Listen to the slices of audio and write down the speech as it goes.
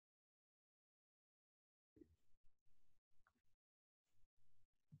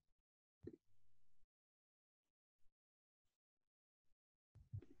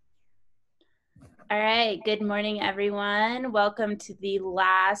All right, good morning, everyone. Welcome to the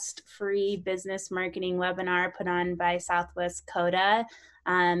last free business marketing webinar put on by Southwest Coda.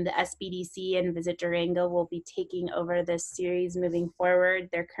 The SBDC and Visit Durango will be taking over this series moving forward.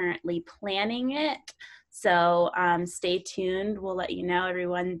 They're currently planning it, so stay tuned. We'll let you know,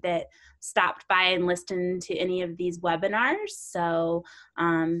 everyone that stopped by and listened to any of these webinars. So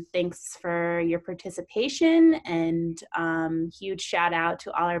thanks for your participation, and huge shout out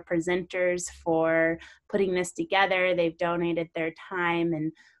to all our presenters for putting this together. They've donated their time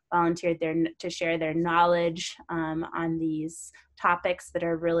and volunteered to share their knowledge on these topics that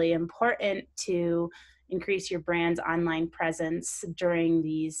are really important to increase your brand's online presence during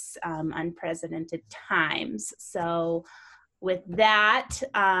these unprecedented times. So with that,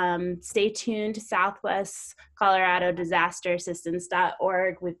 stay tuned to Southwest Colorado Disaster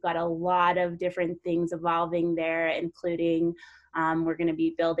Assistance.org. We've got a lot of different things evolving there, including we're going to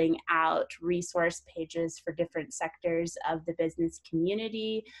be building out resource pages for different sectors of the business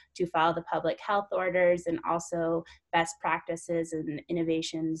community to follow the public health orders, and also best practices and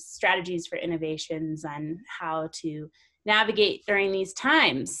innovations, strategies for innovations on how to navigate during these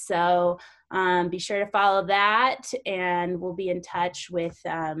times. So be sure to follow that, and we'll be in touch with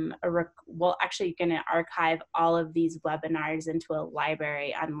we're actually going to archive all of these webinars into a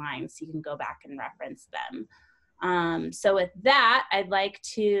library online so you can go back and reference them. So with that, I'd like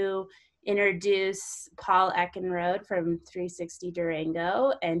to introduce Paul Eckenrode from 360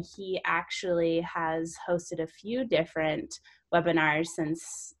 Durango, and he actually has hosted a few different webinars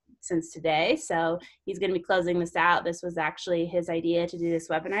since today. So he's going to be closing this out. This was actually his idea to do this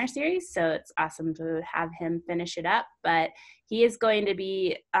webinar series, so it's awesome to have him finish it up. But he is going to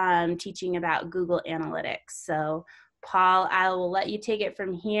be teaching about Google Analytics. So Paul, I will let you take it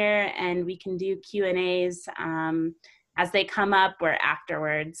from here, and we can do Q&As as they come up or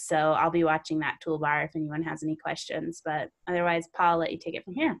afterwards. So I'll be watching that toolbar if anyone has any questions. But otherwise, Paul, I'll let you take it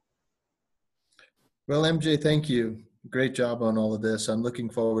from here. Well, MJ, thank you. Great job on all of this. I'm looking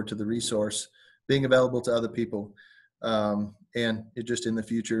forward to the resource being available to other people and it just in the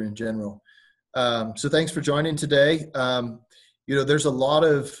future in general. So thanks for joining today. There's a lot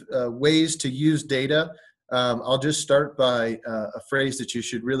of ways to use data. I'll just start by a phrase that you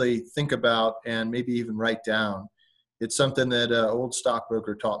should really think about and maybe even write down. It's something that an old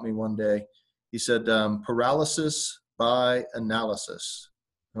stockbroker taught me one day. He said, paralysis by analysis.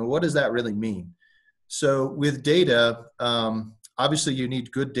 Now, what does that really mean? So with data, obviously you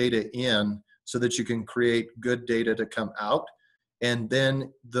need good data in so that you can create good data to come out. And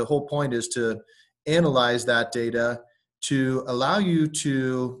then the whole point is to analyze that data to allow you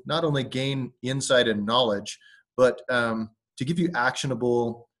to not only gain insight and knowledge, but to give you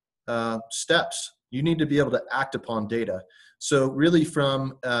actionable steps. You need to be able to act upon data. So really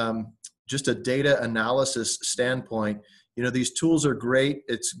from just a data analysis standpoint, these tools are great.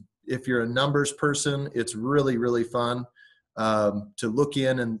 If you're a numbers person, it's really, really fun to look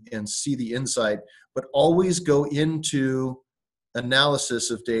in and see the insight, but always go into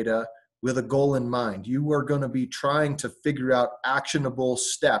analysis of data with a goal in mind. You are going to be trying to figure out actionable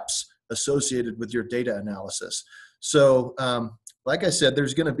steps associated with your data analysis. So like I said,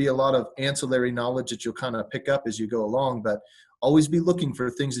 there's going to be a lot of ancillary knowledge that you'll kind of pick up as you go along, but always be looking for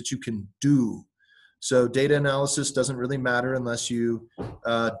things that you can do. So data analysis doesn't really matter unless you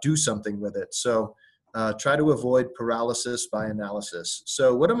do something with it. So try to avoid paralysis by analysis.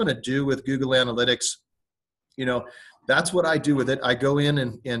 So what I'm going to do with Google Analytics, that's what I do with it. I go in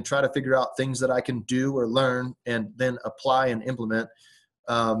and try to figure out things that I can do or learn and then apply and implement.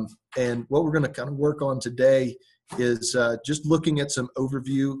 And what we're going to kind of work on today is just looking at some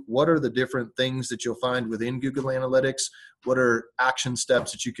overview. What are the different things that you'll find within Google Analytics? What are action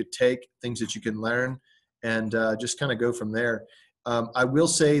steps that you could take, things that you can learn, and just kind of go from there. I will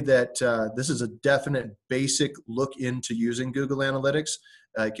say that this is a definite basic look into using Google Analytics.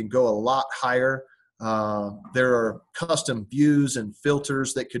 It can go a lot higher. There are custom views and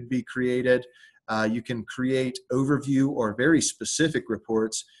filters that could be created. You can create overview or very specific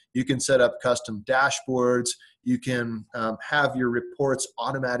reports. You can set up custom dashboards. You can have your reports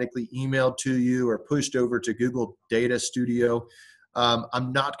automatically emailed to you or pushed over to Google Data Studio.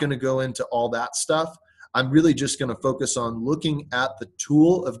 I'm not going to go into all that stuff. I'm really just going to focus on looking at the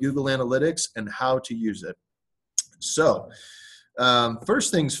tool of Google Analytics and how to use it. So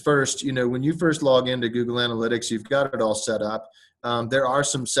first things first, when you first log into Google Analytics, you've got it all set up. There are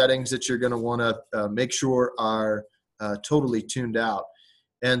some settings that you're going to want to make sure are totally tuned out.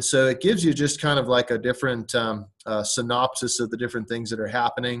 And so it gives you just kind of like a different synopsis of the different things that are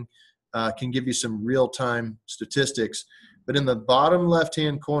happening, can give you some real-time statistics. But in the bottom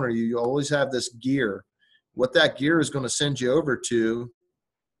left-hand corner, you always have this gear. What that gear is going to send you over to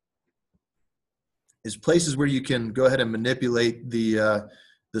is places where you can go ahead and manipulate the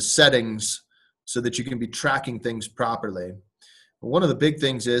settings so that you can be tracking things properly. One of the big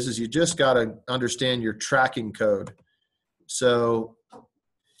things is you just got to understand your tracking code. So a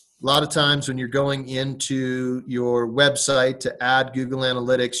lot of times when you're going into your website to add Google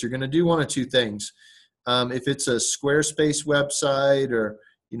Analytics, you're going to do one of two things. If it's a Squarespace website or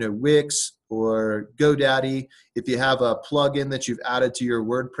Wix or GoDaddy, if you have a plugin that you've added to your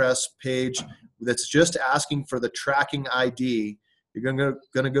WordPress page that's just asking for the tracking ID, you're going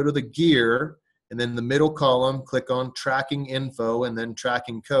to go to the gear, and then the middle column, click on tracking info and then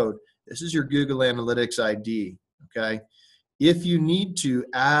tracking code. This is your Google Analytics ID, okay? If you need to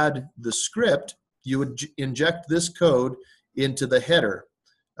add the script, you would inject this code into the header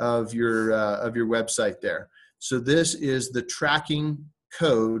of your website there. So this is the tracking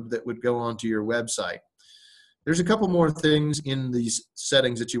code that would go onto your website. There's a couple more things in these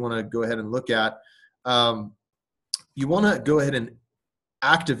settings that you want to go ahead and look at. You want to go ahead and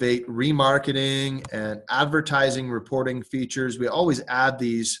activate remarketing and advertising reporting features. We always add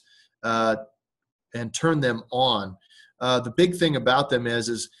these and turn them on. The big thing about them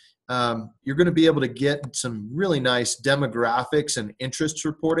is you're going to be able to get some really nice demographics and interest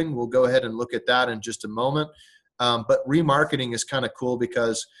reporting. We'll go ahead and look at that in just a moment. But remarketing is kind of cool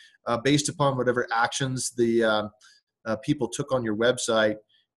because based upon whatever actions the people took on your website,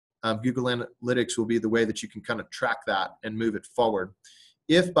 Google Analytics will be the way that you can kind of track that and move it forward.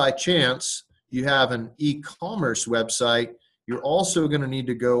 If by chance you have an e-commerce website, you're also going to need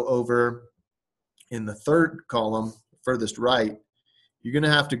to go over in the third column, furthest right, you're going to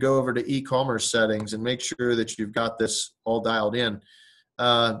have to go over to e-commerce settings and make sure that you've got this all dialed in.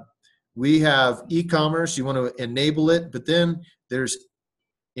 We have e-commerce, you want to enable it, but then there's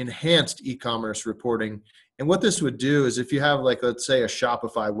enhanced e-commerce reporting. And what this would do is if you have, like, let's say a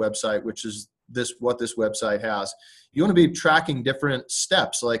Shopify website, which is what this website has, you want to be tracking different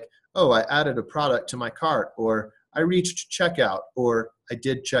steps like, oh, I added a product to my cart, or I reached checkout, or I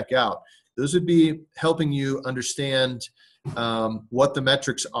did check out. Those would be helping you understand what the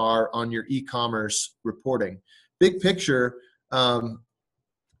metrics are on your e-commerce reporting. Big picture,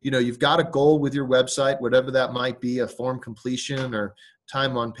 you've got a goal with your website, whatever that might be, a form completion or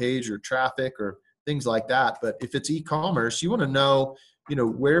time on page or traffic or things like that. But if it's e-commerce, you want to know,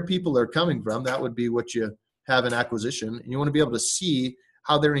 where people are coming from. That would be what you have in acquisition. And you want to be able to see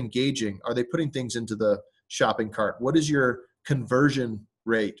how they're engaging. Are they putting things into the shopping cart? What is your conversion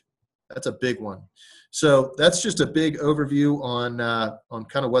rate? That's a big one. So that's just a big overview on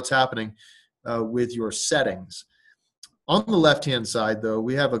kind of what's happening with your settings. On the left-hand side, though,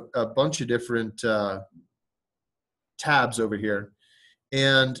 we have a bunch of different tabs over here.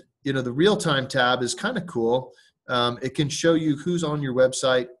 And, the real-time tab is kind of cool. It can show you who's on your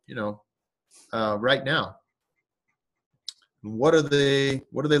website, right now. What are they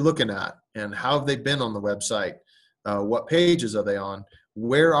looking at? And how have they been on the website? What pages are they on?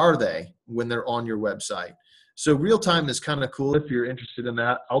 Where are they when they're on your website? So real-time is kind of cool if you're interested in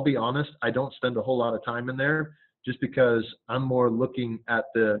that. I'll be honest, I don't spend a whole lot of time in there just because I'm more looking at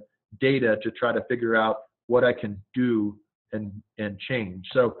the data to try to figure out what I can do and change.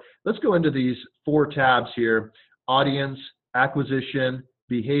 So let's go into these 4 tabs here: audience, acquisition,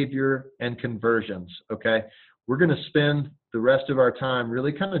 behavior, and conversions. Okay, we're going to spend the rest of our time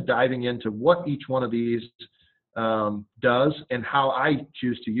really kind of diving into what each one of these does and how I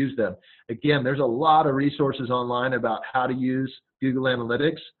choose to use them. Again, there's a lot of resources online about how to use Google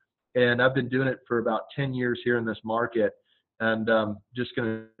Analytics, and I've been doing it for about 10 years here in this market, and just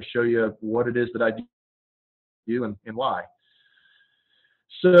going to show you what it is that I do and why.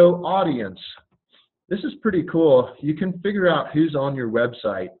 So audience, this is pretty cool. You can figure out who's on your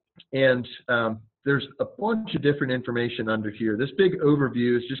website, and there's a bunch of different information under here. This big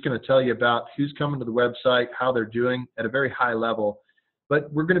overview is just going to tell you about who's coming to the website, how they're doing at a very high level.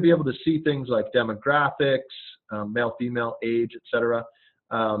 But we're going to be able to see things like demographics, male, female, age, etc.,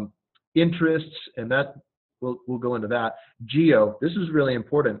 interests, and that we'll go into that. Geo, this is really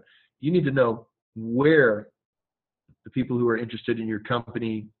important. You need to know where the people who are interested in your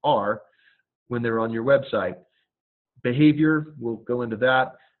company are when they're on your website. Behavior, we'll go into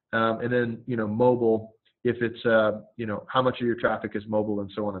that. And then, mobile, if it's, how much of your traffic is mobile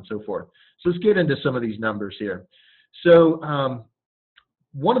and so on and so forth. So let's get into some of these numbers here. So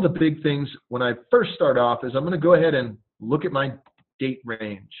one of the big things when I first start off is I'm going to go ahead and look at my date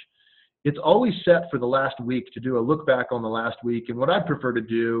range. It's always set for the last week to do a look back on the last week. And what I prefer to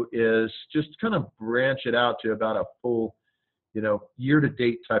do is just kind of branch it out to about a full year to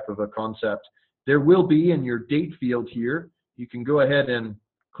date type of a concept. There will be in your date field here, you can go ahead and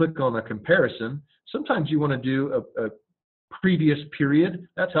click on a comparison. Sometimes you want to do a previous period.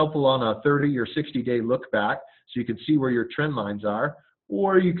 That's helpful on a 30 or 60-day look back, so you can see where your trend lines are,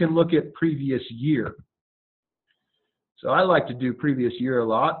 or you can look at previous year. So I like to do previous year a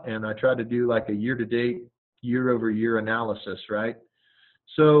lot, and I try to do like a year-to-date, year-over-year analysis, right?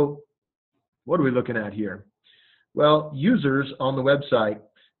 So what are we looking at here? Well, users on the website,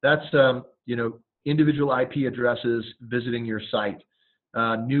 that's individual IP addresses visiting your site.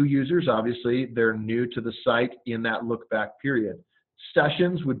 New users, obviously, they're new to the site in that look back period.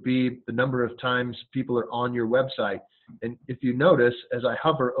 Sessions would be the number of times people are on your website. And if you notice, as I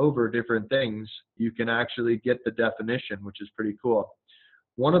hover over different things, you can actually get the definition, which is pretty cool.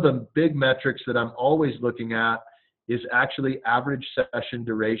 One of the big metrics that I'm always looking at is actually average session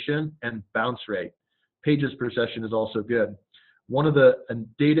duration and bounce rate. Pages per session is also good. One of the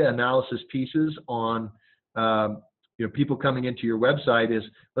data analysis pieces on people coming into your website is,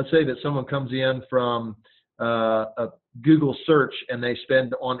 let's say that someone comes in from a Google search and they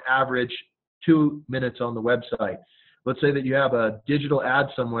spend on average 2 minutes on the website. Let's say that you have a digital ad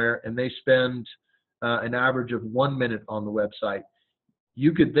somewhere and they spend an average of 1 minute on the website.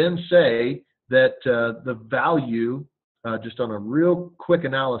 You could then say that the value, just on a real quick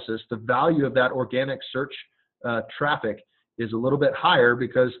analysis, the value of that organic search traffic is a little bit higher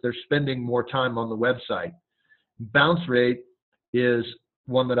because they're spending more time on the website. Bounce rate is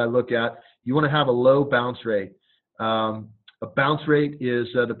one that I look at. You want to have a low bounce rate. A bounce rate is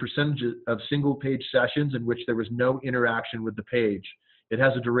the percentage of single page sessions in which there was no interaction with the page. It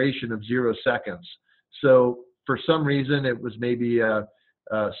has a duration of 0 seconds. So for some reason, it was maybe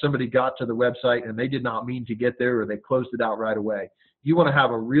somebody got to the website and they did not mean to get there, or they closed it out right away. You want to have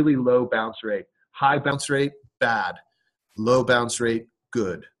a really low bounce rate. High bounce rate, bad. Low bounce rate,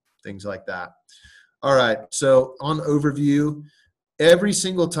 good. Things like that. All right, so on overview, every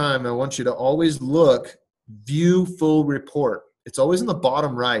single time I want you to always look, view full report. It's always in the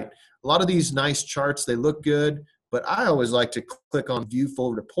bottom right. A lot of these nice charts, they look good, but I always like to click on view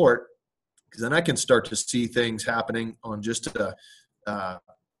full report, because then I can start to see things happening on just a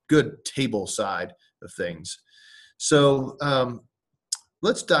good table side of things. So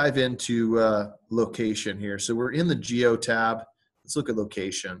let's dive into location here. So we're in the Geo tab. Let's look at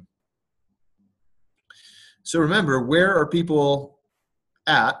location. So remember, where are people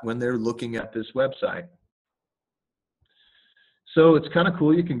at when they're looking at this website? So it's kind of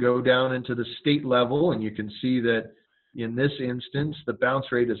cool. You can go down into the state level and you can see that in this instance, the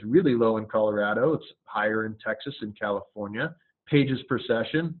bounce rate is really low in Colorado. It's higher in Texas and California. Pages per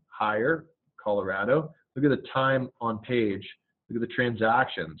session, higher, Colorado. Look at the time on page. Look at the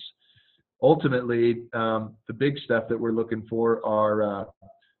transactions. Ultimately, the big stuff that we're looking for are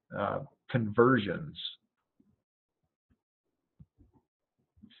conversions.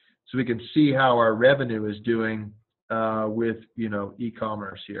 So we can see how our revenue is doing with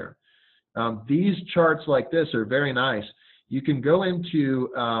e-commerce here. These charts like this are very nice. You can go into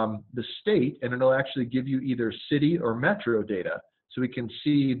the state and it'll actually give you either city or metro data. So we can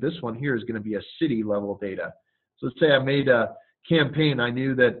see this one here is going to be a city level data. So let's say I made a campaign. I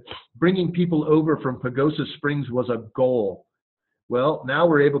knew that bringing people over from Pagosa Springs was a goal. Well, now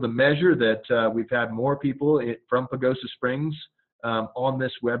we're able to measure that we've had more people from Pagosa Springs on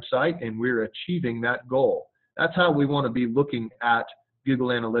this website, and we're achieving that goal. That's how we want to be looking at Google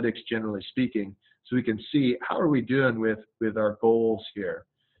Analytics, generally speaking, so we can see how are we doing with our goals here.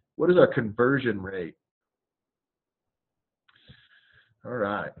 What is our conversion rate? All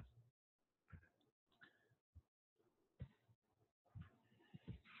right.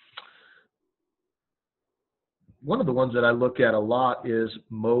 One of the ones that I look at a lot is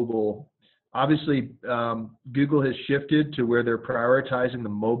mobile. Obviously, Google has shifted to where they're prioritizing the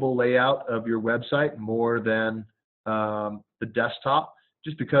mobile layout of your website more than the desktop,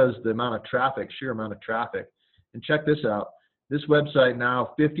 just because the amount of traffic, sheer amount of traffic. And check this out. This website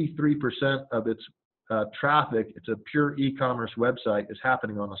now, 53% of its traffic, it's a pure e-commerce website, is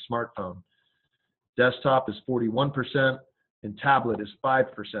happening on a smartphone. Desktop is 41% and tablet is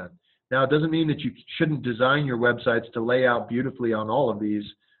 5%. Now, it doesn't mean that you shouldn't design your websites to lay out beautifully on all of these,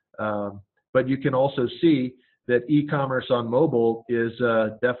 but you can also see that e-commerce on mobile is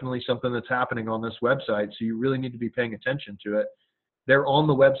definitely something that's happening on this website, so you really need to be paying attention to it. They're on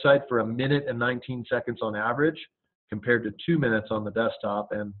the website for 1 minute and 19 seconds on average, compared to 2 minutes on the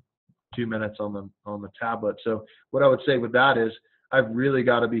desktop and 2 minutes on the tablet. So what I would say with that is I've really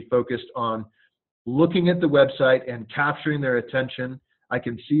got to be focused on looking at the website and capturing their attention. I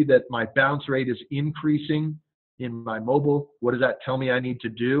can see that my bounce rate is increasing in my mobile? What does that tell me I need to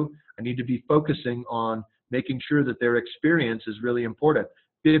do? I need to be focusing on making sure that their experience is really important.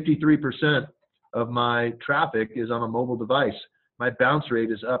 53% of my traffic is on a mobile device. My bounce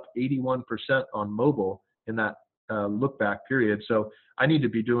rate is up 81% on mobile in that look back period. So I need to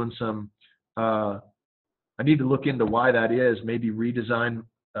be doing some, I need to look into why that is, maybe redesign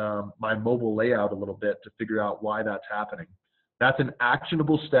my mobile layout a little bit to figure out why that's happening. That's an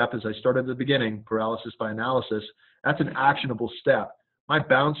actionable step. As I started at the beginning, paralysis by analysis, that's an actionable step. My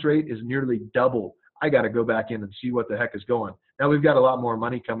bounce rate is nearly double. I got to go back in and see what the heck is going. Now we've got a lot more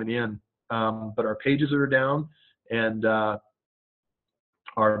money coming in, but our pages are down, and our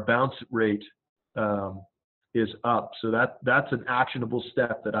bounce rate is up. So that's an actionable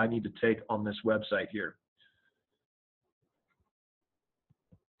step that I need to take on this website here.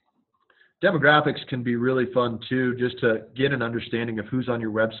 Demographics can be really fun too, just to get an understanding of who's on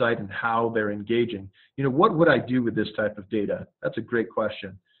your website and how they're engaging. You know, what would I do with this type of data? That's a great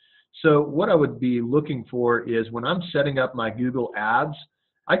question. So what I would be looking for is when I'm setting up my Google ads,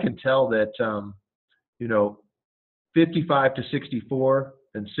 I can tell that, you know, 55 to 64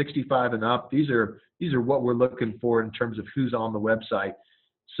 and 65 and up, these are what we're looking for in terms of who's on the website.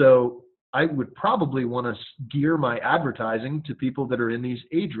 So I would probably want to gear my advertising to people that are in these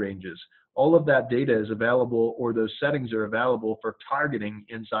age ranges. All of that data is available, or those settings are available for targeting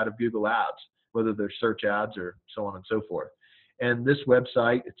inside of Google Ads, whether they're search ads or so on and so forth. And this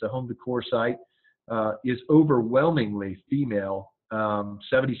website, it's a home decor site, is overwhelmingly female,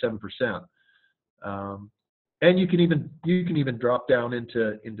 77%. And you can even drop down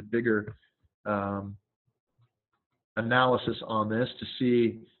into bigger analysis on this to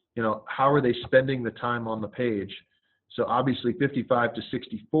see, you know, how are they spending the time on the page. So obviously 55 to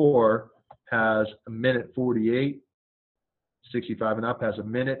 64 has a minute 48, 65 and up has a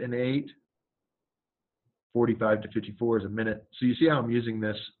minute and 8, 45 to 54 is a minute. So you see how I'm using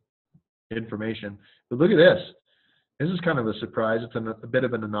this information. But look at this. This is kind of a surprise. It's a bit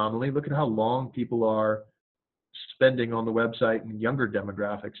of an anomaly. Look at how long people are spending on the website in younger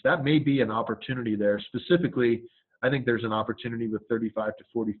demographics. That may be an opportunity there. Specifically, I think there's an opportunity with 35 to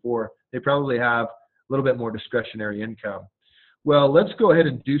 44. They probably have a little bit more discretionary income. Well, let's go ahead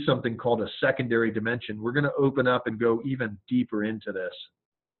and do something called a secondary dimension. We're going to open up and go even deeper into this.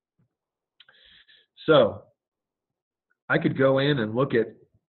 So I could go in and look at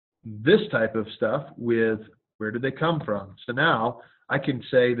this type of stuff with where did they come from. So now I can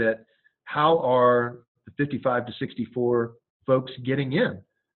say that how are the 55 to 64 folks getting in?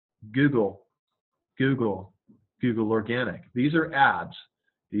 Google, Google, Google organic. These are ads.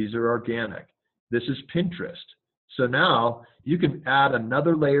 These are organic. This is Pinterest. So now you can add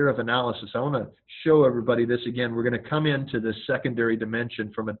another layer of analysis. I want to show everybody this again. We're going to come into this secondary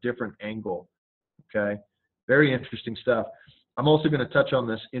dimension from a different angle. Okay, very interesting stuff. I'm also going to touch on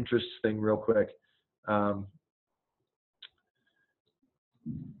this interest thing real quick. So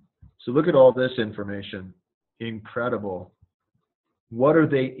look at all this information. Incredible. What are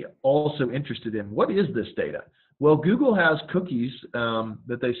they also interested in? What is this data? Well, Google has cookies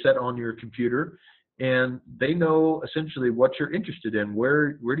that they set on your computer, and they know essentially what you're interested in.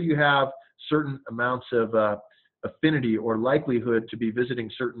 Where do you have certain amounts of affinity or likelihood to be visiting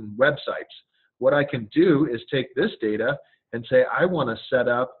certain websites? What I can do is take this data and say, I want to set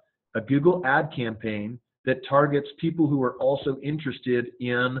up a Google ad campaign that targets people who are also interested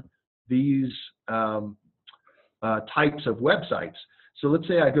in these types of websites. So let's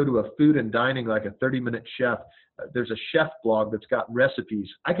say I go to a food and dining, like a 30-minute chef. There's a chef blog that's got recipes.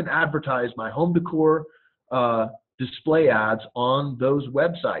 I can advertise my home decor display ads on those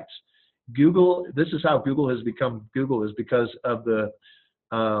websites. Google, this is how Google has become Google, is because of the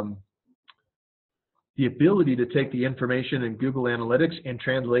ability to take the information in Google Analytics and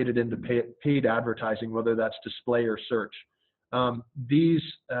translate it into paid advertising, whether that's display or search. These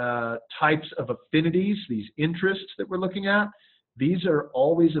types of affinities, these interests that we're looking at, these are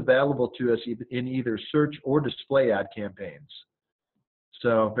always available to us in either search or display ad campaigns.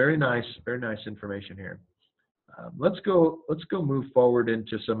 So very nice information here. Let's go move forward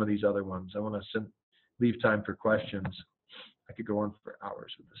into some of these other ones. I want to leave time for questions. I could go on for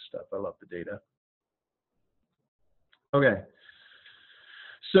hours with this stuff. I love the data. Okay.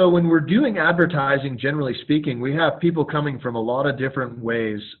 So when we're doing advertising, generally speaking, we have people coming from a lot of different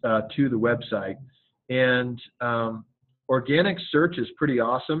ways to the website. And organic search is pretty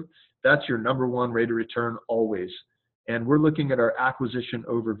awesome. That's your #1 rate of return always. And we're looking at our acquisition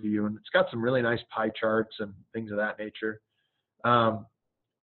overview, and it's got some really nice pie charts and things of that nature.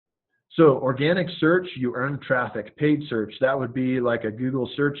 So organic search, you earn traffic. Paid search, that would be like a Google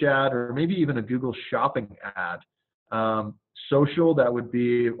search ad or maybe even a Google shopping ad. Social, that would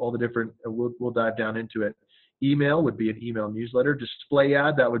be all the different, we'll dive down into it. Email would be an email newsletter. Display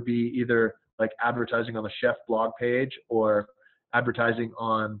ad, that would be either like advertising on the chef blog page or advertising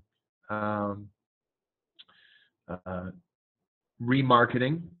on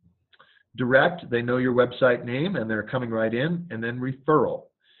remarketing. Direct, they know your website name and they're coming right in. And then referral.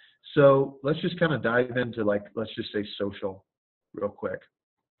 So let's just kind of dive into, like, let's just say social real quick.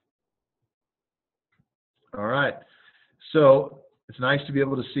 All right. So it's nice to be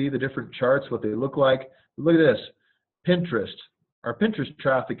able to see the different charts, what they look like. Look at this. Pinterest. Our Pinterest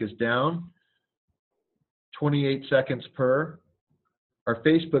traffic is down 28 seconds per. Our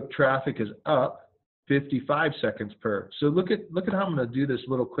Facebook traffic is up 55 seconds per. So look at how I'm going to do this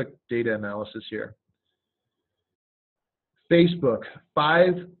little quick data analysis here. Facebook,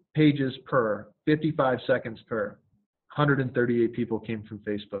 5 pages per, 55 seconds per. 138 people came from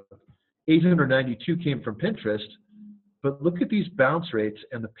Facebook. 892 came from Pinterest. But look at these bounce rates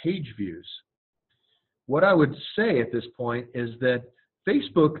and the page views. What I would say at this point is that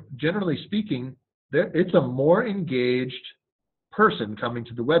Facebook, generally speaking, it's a more engaged person coming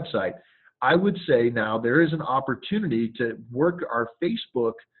to the website. I would say now there is an opportunity to work our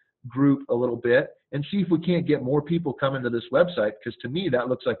Facebook group a little bit and see if we can't get more people coming to this website, because to me that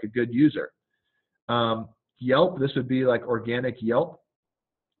looks like a good user. Yelp, this would be like organic Yelp.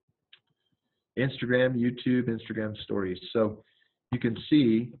 Instagram, YouTube, Instagram stories. So you can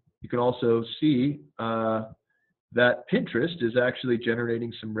also see that Pinterest is actually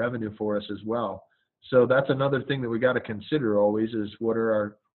generating some revenue for us as well. So that's another thing that we got to consider always, is what are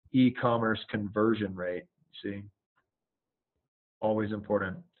our e-commerce conversion rate. See, always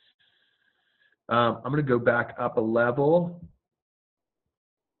important. I'm going to go back up a level.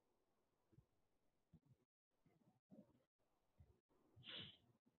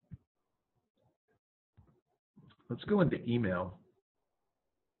 Let's go into email.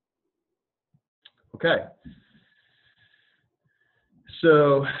 Okay.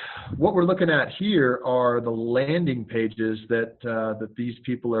 So what we're looking at here are the landing pages that these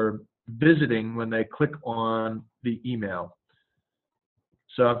people are visiting when they click on the email.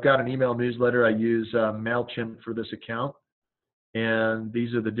 So I've got an email newsletter. I use MailChimp for this account. And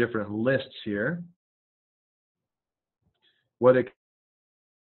these are the different lists here. What it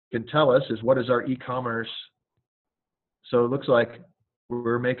can tell us is what is our e-commerce. So it looks like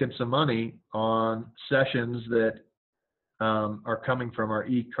we're making some money on sessions that are coming from our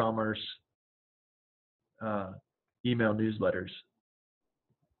e-commerce email newsletters.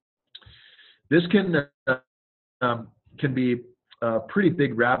 This can be a pretty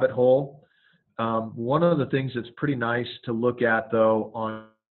big rabbit hole. One of the things that's pretty nice to look at, though, on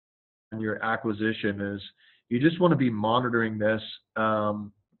your acquisition is you just want to be monitoring this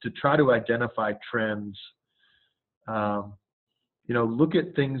to try to identify trends. Look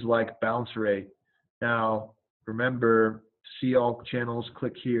at things like bounce rate. Now, remember, see all channels,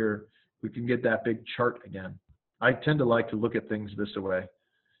 click here. We can get that big chart again. I tend to like to look at things this way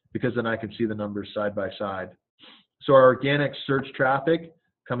because then I can see the numbers side by side. So our organic search traffic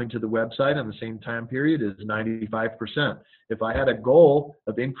coming to the website on the same time period is 95%. If I had a goal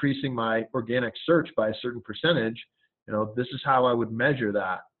of increasing my organic search by a certain percentage, this is how I would measure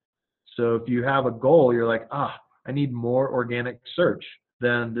that. So if you have a goal, you're like, I need more organic search,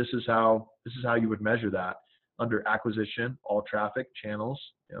 then this is how you would measure that under acquisition, all traffic, channels,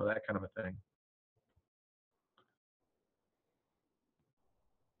 that kind of a thing.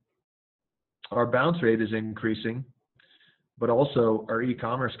 Our bounce rate is increasing, but also our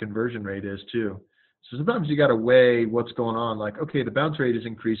e-commerce conversion rate is too. So sometimes you got to weigh what's going on. Like, okay, the bounce rate is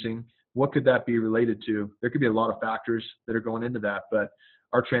increasing. What could that be related to? There could be a lot of factors that are going into that, but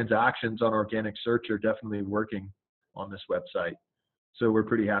our transactions on organic search are definitely working on this website. So we're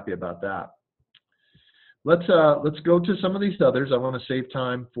pretty happy about that. Let's go to some of these others. I want to save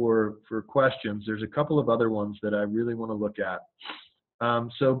time for questions. There's a couple of other ones that I really want to look at.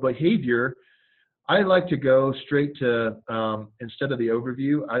 So behavior, I like to go straight to, instead of the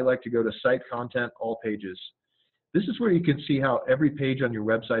overview, I like to go to site content, all pages. This is where you can see how every page on your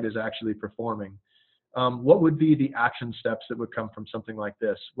website is actually performing. What would be the action steps that would come from something like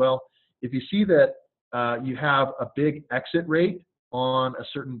this? Well, if you see that you have a big exit rate on a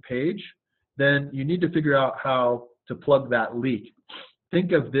certain page, then you need to figure out how to plug that leak.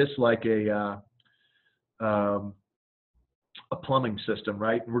 Think of this like a plumbing system,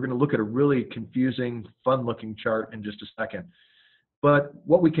 right? And we're going to look at a really confusing, fun-looking chart in just a second. But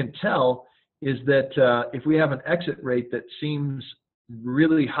what we can tell is that if we have an exit rate that seems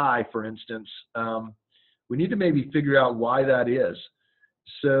really high, for instance, we need to maybe figure out why that is.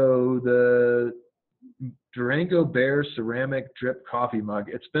 So Durango Bear ceramic drip coffee mug.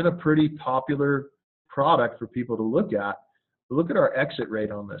 It's been a pretty popular product for people to look at. But look at our exit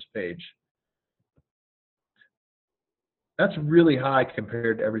rate on this page. That's really high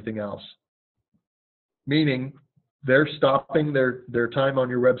compared to everything else. Meaning they're stopping their time on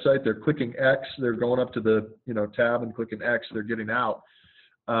your website. They're clicking X. They're going up to the tab and clicking X. They're getting out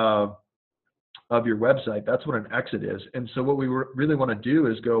of your website. That's what an exit is. And so what we really want to do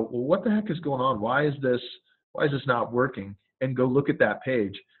is go, well, what the heck is going on? Why is this not working? And go look at that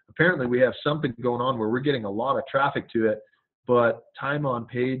page. Apparently we have something going on where we're getting a lot of traffic to it, but time on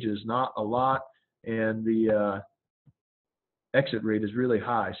page is not a lot, and the exit rate is really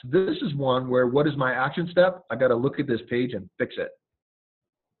high. So this is one where, what is my action step? I got to look at this page and fix it.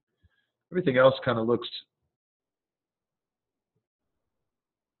 Everything else kind of looks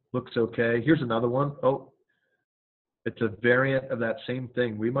okay. Here's another one. Oh, it's a variant of that same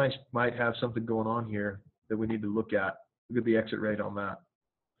thing. We might have something going on here that we need to look at. Look at the exit rate on that.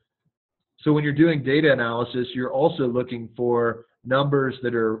 So when you're doing data analysis, you're also looking for numbers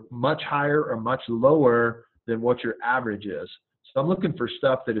that are much higher or much lower than what your average is. So I'm looking for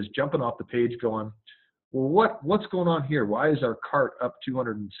stuff that is jumping off the page going, well, what's going on here? Why is our cart up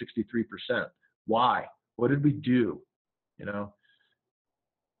 263%? Why? What did we do?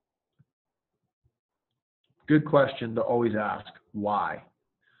 Good question to always ask, why?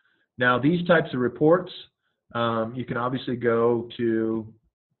 Now, these types of reports, you can obviously go to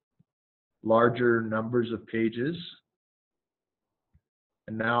larger numbers of pages.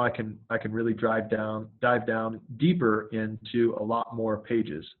 And now I can really dive down deeper into a lot more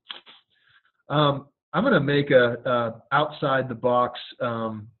pages. I'm going to make a outside the box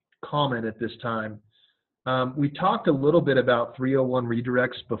comment at this time. We talked a little bit about 301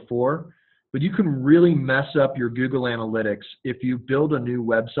 redirects before, but you can really mess up your Google Analytics if you build a new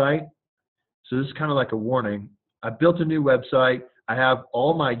website. So this is kind of like a warning. I built a new website. I have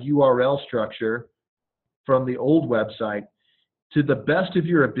all my URL structure from the old website. To the best of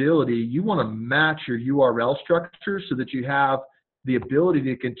your ability, you want to match your URL structure so that you have the ability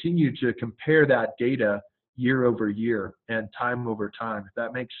to continue to compare that data year over year and time over time, if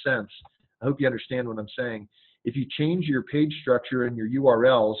that makes sense. I hope you understand what I'm saying. If you change your page structure and your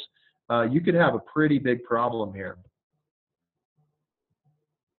URLs, you could have a pretty big problem here.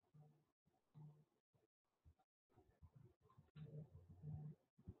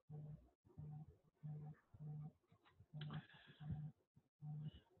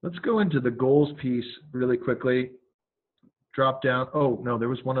 Let's go into the goals piece really quickly. Drop down. Oh, no, there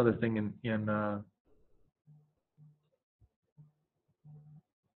was one other thing in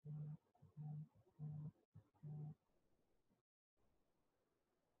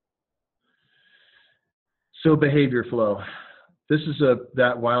so behavior flow. This is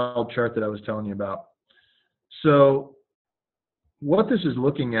that wild chart that I was telling you about. So what this is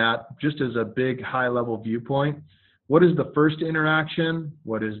looking at, just as a big high-level viewpoint, what is the first interaction?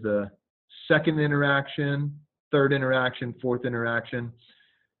 What is the second interaction, third interaction, fourth interaction?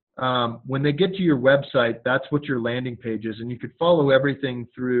 When they get to your website, that's what your landing page is, and you could follow everything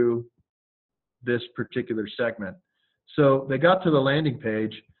through this particular segment. So they got to the landing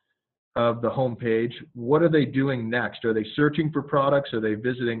page of the home page. What are they doing next? Are they searching for products? Are they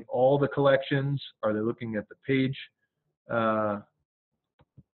visiting all the collections? Are they looking at the page?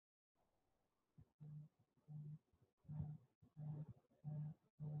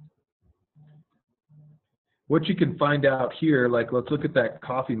 What you can find out here, like let's look at that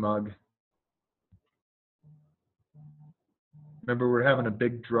coffee mug. Remember, we're having a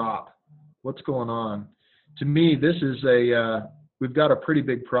big drop. What's going on? To me, this is we've got a pretty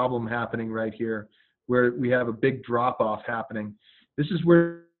big problem happening right here where we have a big drop off happening. This is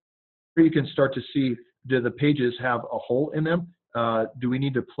where you can start to see, do the pages have a hole in them? Do we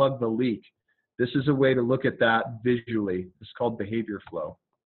need to plug the leak? This is a way to look at that visually. It's called behavior flow.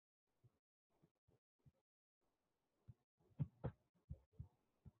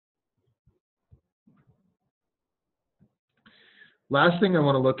 Last thing I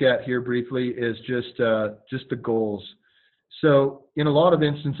want to look at here briefly is just the goals. So in a lot of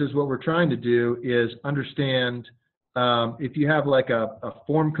instances, what we're trying to do is understand if you have like a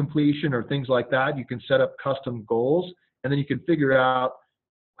form completion or things like that, you can set up custom goals, and then you can figure out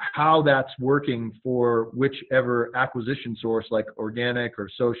how that's working for whichever acquisition source, like organic or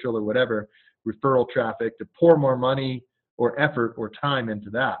social or whatever, referral traffic, to pour more money or effort or time into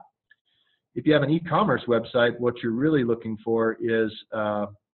that. If you have an e-commerce website, what you're really looking for is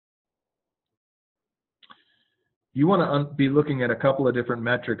you want to be looking at a couple of different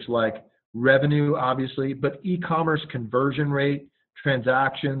metrics like revenue, obviously, but e-commerce conversion rate,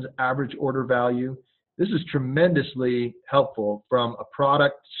 transactions, average order value. This is tremendously helpful from a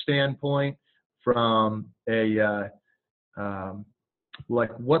product standpoint, from a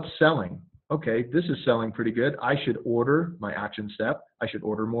like what's selling. Okay, this is selling pretty good. I should order my action step. I should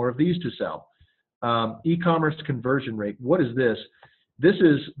order more of these to sell. E-commerce conversion rate. What is this? This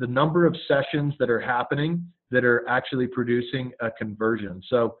is the number of sessions that are happening that are actually producing a conversion.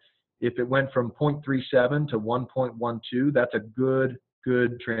 So if it went from 0.37 to 1.12, that's a good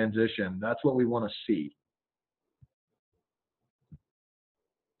transition. That's what we want to see.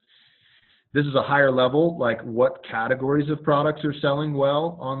 This is a higher level, like what categories of products are selling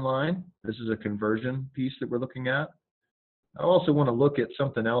well online. This is a conversion piece that we're looking at. I also want to look at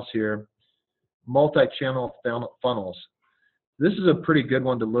something else here, multi-channel funnels. This is a pretty good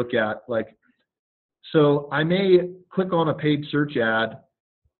one to look at. Like, so I may click on a paid search ad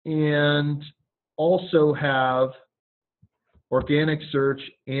and also have organic search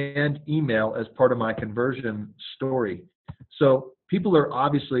and email as part of my conversion story. So people are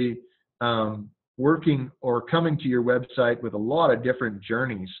obviously working or coming to your website with a lot of different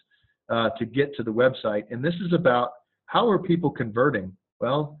journeys to get to the website. And this is about how are people converting?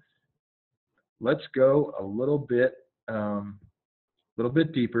 Well, let's go a little bit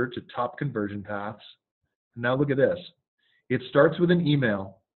deeper to top conversion paths. Now look at this. It starts with an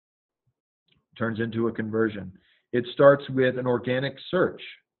email, turns into a conversion. It starts with an organic search.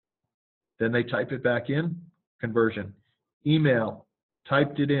 Then they type it back in, conversion. Email,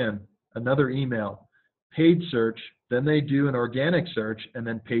 typed it in, another email. Paid search, then they do an organic search, and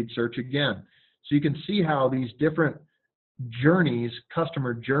then paid search again. So you can see how these different journeys,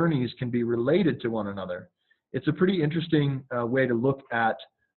 customer journeys, can be related to one another. It's a pretty interesting way to look at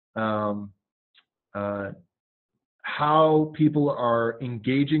how people are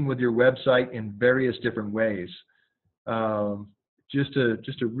engaging with your website in various different ways. Just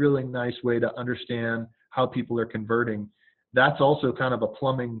a really nice way to understand how people are converting. That's also kind of a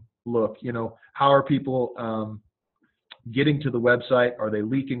plumbing look. You know, how are people getting to the website? Are they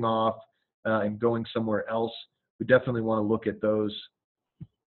leaking off and going somewhere else? We definitely want to look at those.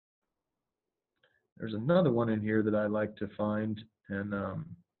 There's another one in here that I like to find, and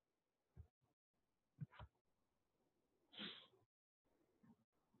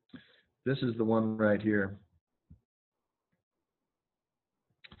this is the one right here.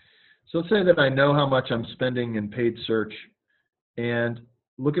 So let's say that I know how much I'm spending in paid search and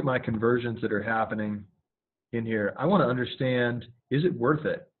look at my conversions that are happening in here. I want to understand, is it worth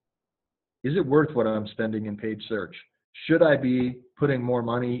it? Is it worth what I'm spending in paid search? Should I be putting more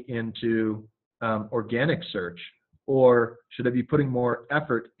money into organic search? Or should I be putting more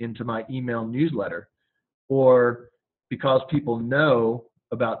effort into my email newsletter? Or because people know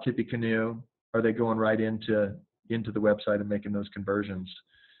about Tippecanoe, are they going right into the website and making those conversions?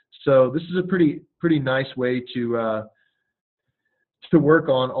 So this is a pretty nice way to work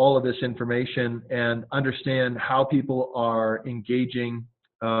on all of this information and understand how people are engaging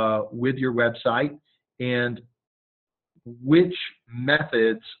with your website and which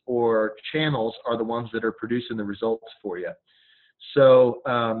methods or channels are the ones that are producing the results for you. So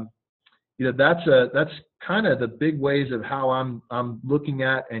you know, that's kind of the big ways of how I'm looking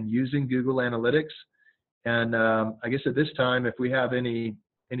at and using Google Analytics. And I guess at this time, if we have any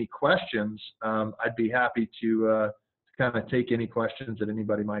questions, I'd be happy to kind of take any questions that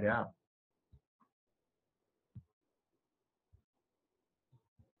anybody might have.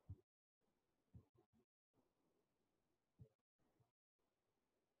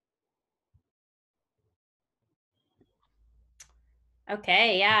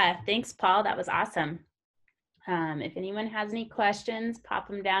 Okay, yeah, thanks, Paul. That was awesome. If anyone has any questions, pop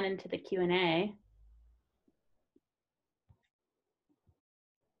them down into the Q&A.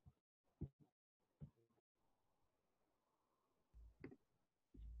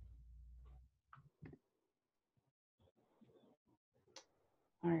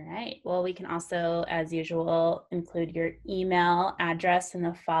 All right, well, we can also, as usual, include your email address in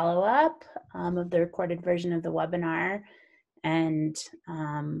the follow-up of the recorded version of the webinar. And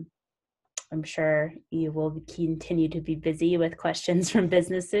I'm sure you will continue to be busy with questions from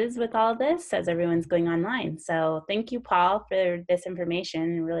businesses with all this as everyone's going online. So thank you, Paul, for this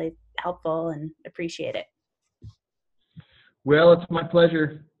information. Really helpful and appreciate it. Well, it's my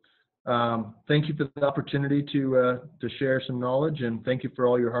pleasure. Thank you for the opportunity to share some knowledge, and thank you for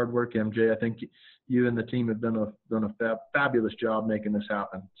all your hard work, MJ. I think you and the team have done a fabulous job making this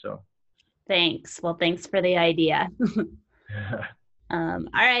happen. So thanks. Well, thanks for the idea. All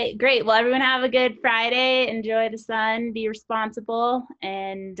right, great. Well, everyone have a good Friday. Enjoy the sun, be responsible,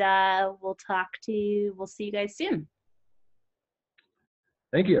 and we'll see you guys soon.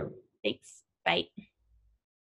 Thank you. Thanks. Bye.